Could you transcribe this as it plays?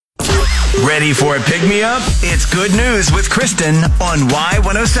Ready for a pick-me-up? It's Good News with Kristen on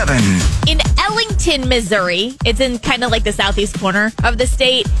Y107. In Ellington, Missouri, it's in kind of like the southeast corner of the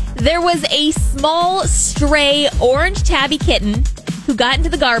state, there was a small, stray orange tabby kitten who got into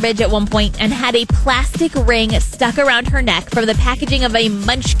the garbage at one point and had a plastic ring stuck around her neck from the packaging of a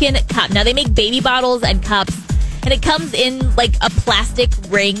Munchkin cup. Now, they make baby bottles and cups, and it comes in like a plastic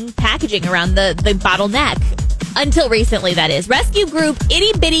ring packaging around the bottle neck. Until recently, that is. Rescue group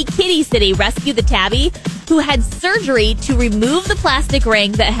Itty Bitty Kitty City rescued the tabby, who had surgery to remove the plastic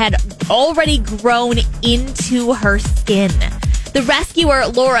ring that had already grown into her skin. The rescuer,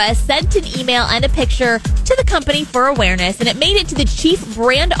 Laura, sent an email and a picture to the company for awareness, and it made it to the chief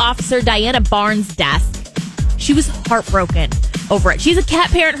brand officer, Diana Barnes' desk. She was heartbroken over it. She's a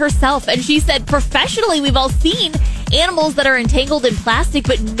cat parent herself, and she said, professionally, we've all seen animals that are entangled in plastic,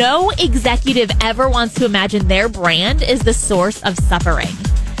 but no executive ever wants to imagine their brand is the source of suffering.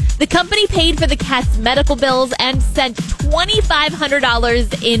 The company paid for the cat's medical bills and sent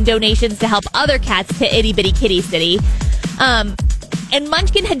 $2,500 in donations to help other cats to Itty Bitty Kitty City. And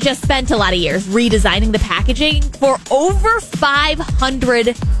Munchkin had just spent a lot of years redesigning the packaging for over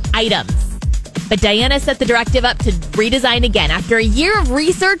 500 items. But Diana set the directive up to redesign again. After a year of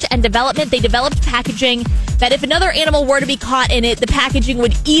research and development, they developed packaging that if another animal were to be caught in it, the packaging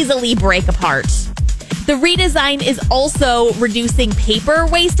would easily break apart. The redesign is also reducing paper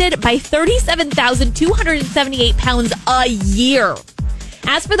wasted by 37,278 pounds a year.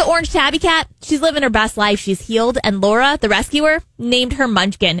 As for the orange tabby cat, she's living her best life. She's healed, and Laura, the rescuer, named her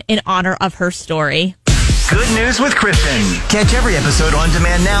Munchkin in honor of her story. Good News with Kristen. Catch every episode on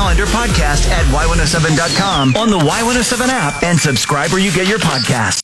demand now under podcast at Y107.com, on the Y107 app, and subscribe where you get your podcasts.